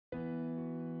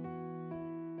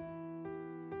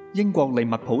英國利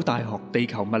物浦大學地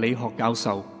球物理學教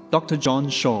授 Dr.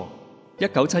 John Shaw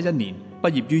 1971年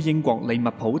畢業於英國利物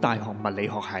浦大學物理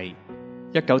學系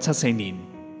，1974年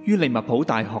於利物浦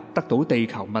大學得到地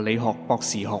球物理學博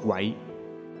士學位。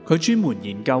佢專門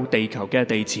研究地球嘅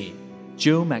地磁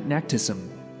geomagnetism、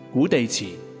古地磁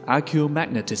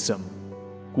archaeomagnetism、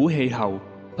古氣候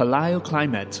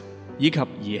paleoclimate 以及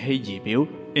儀器儀表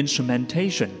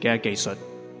instrumentation 嘅技術。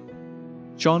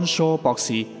John Shaw 博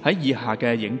士喺以下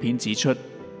嘅影片指出，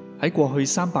喺過去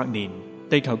300年，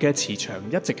地球嘅磁場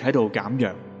一直喺度減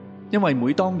弱，因為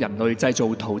每當人類製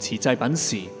造陶瓷製品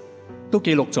時，都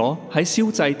記錄咗喺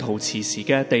燒製陶瓷時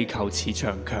嘅地球磁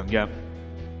場強弱。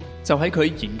就喺佢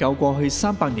研究過去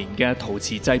300年嘅陶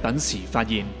瓷製品時，發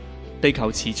現地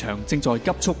球磁場正在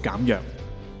急速減弱。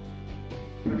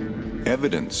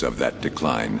Evidence of that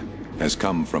decline has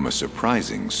come from a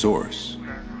surprising source.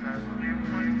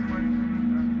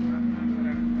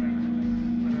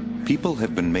 People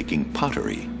have been making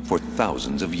pottery for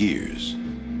thousands of years.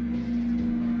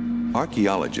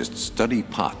 Archaeologists study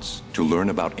pots to learn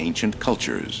about ancient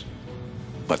cultures,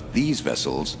 but these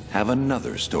vessels have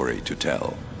another story to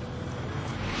tell.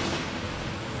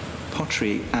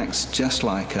 Pottery acts just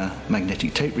like a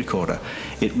magnetic tape recorder.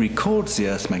 It records the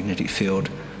Earth's magnetic field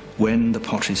when the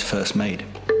pottery is first made.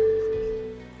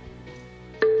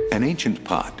 An ancient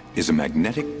pot is a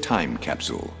magnetic time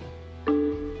capsule.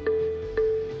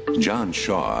 John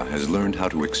Shaw has learned how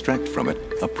to extract from it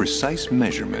a precise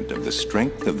measurement of the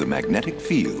strength of the magnetic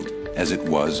field as it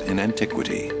was in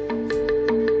antiquity.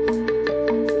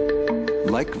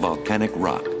 Like volcanic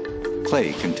rock,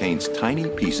 clay contains tiny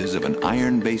pieces of an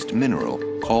iron-based mineral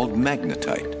called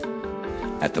magnetite.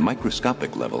 At the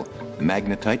microscopic level,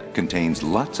 magnetite contains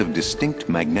lots of distinct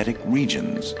magnetic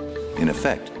regions, in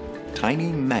effect,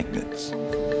 tiny magnets.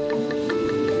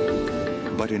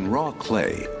 But in raw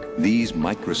clay, these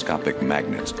microscopic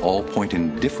magnets all point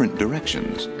in different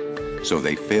directions, so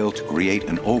they fail to create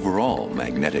an overall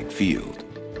magnetic field.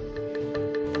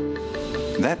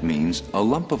 That means a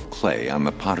lump of clay on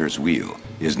the potter's wheel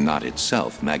is not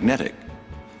itself magnetic.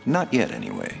 Not yet,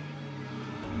 anyway.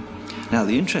 Now,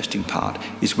 the interesting part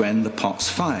is when the pot's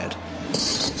fired.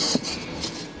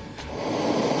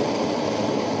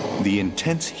 The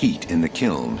intense heat in the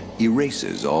kiln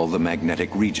erases all the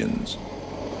magnetic regions.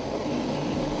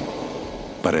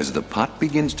 But as the pot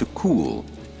begins to cool,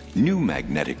 new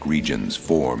magnetic regions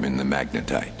form in the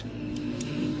magnetite.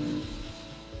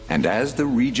 And as the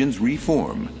regions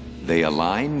reform, they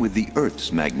align with the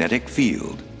Earth's magnetic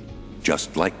field,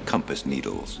 just like compass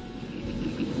needles.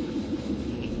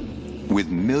 With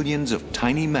millions of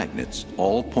tiny magnets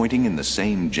all pointing in the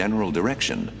same general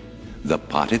direction, the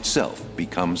pot itself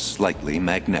becomes slightly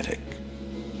magnetic.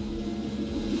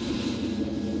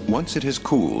 Once it has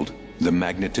cooled, the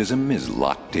magnetism is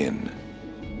locked in.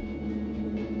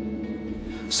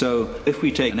 So if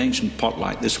we take an ancient pot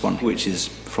like this one, which is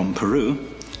from Peru,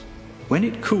 when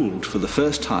it cooled for the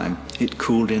first time, it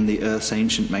cooled in the Earth's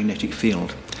ancient magnetic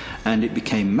field, and it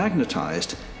became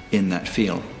magnetized in that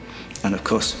field. And of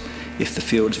course, if the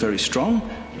field's very strong,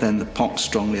 then the pot's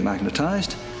strongly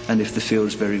magnetized, and if the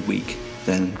field's very weak,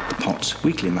 then the pot's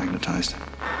weakly magnetized.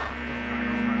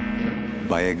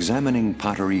 By examining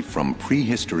pottery from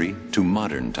prehistory to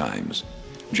modern times,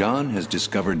 John has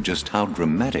discovered just how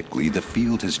dramatically the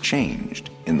field has changed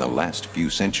in the last few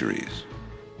centuries.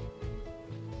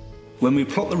 When we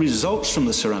plot the results from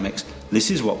the ceramics,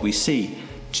 this is what we see.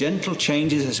 Gentle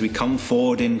changes as we come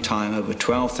forward in time over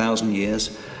 12,000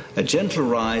 years, a gentle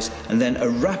rise, and then a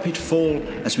rapid fall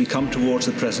as we come towards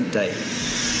the present day.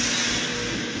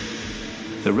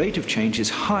 The rate of change is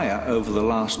higher over the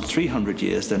last 300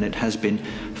 years than it has been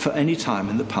for any time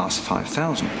in the past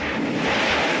 5,000.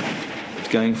 It's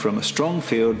going from a strong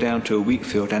field down to a weak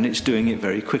field, and it's doing it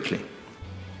very quickly.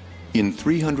 In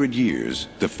 300 years,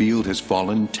 the field has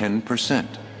fallen 10%,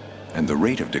 and the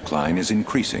rate of decline is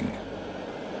increasing.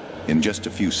 In just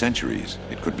a few centuries,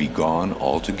 it could be gone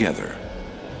altogether.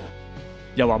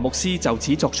 又華牧師就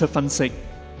此作出分析，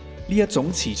呢一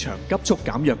種磁場急速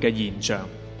減弱嘅現象，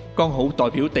剛好代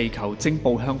表地球正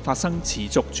步向發生持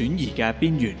續轉移嘅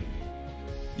邊緣，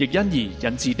亦因而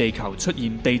引致地球出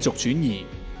現地軸轉移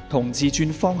同自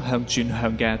轉方向轉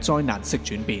向嘅災難式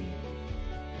轉變。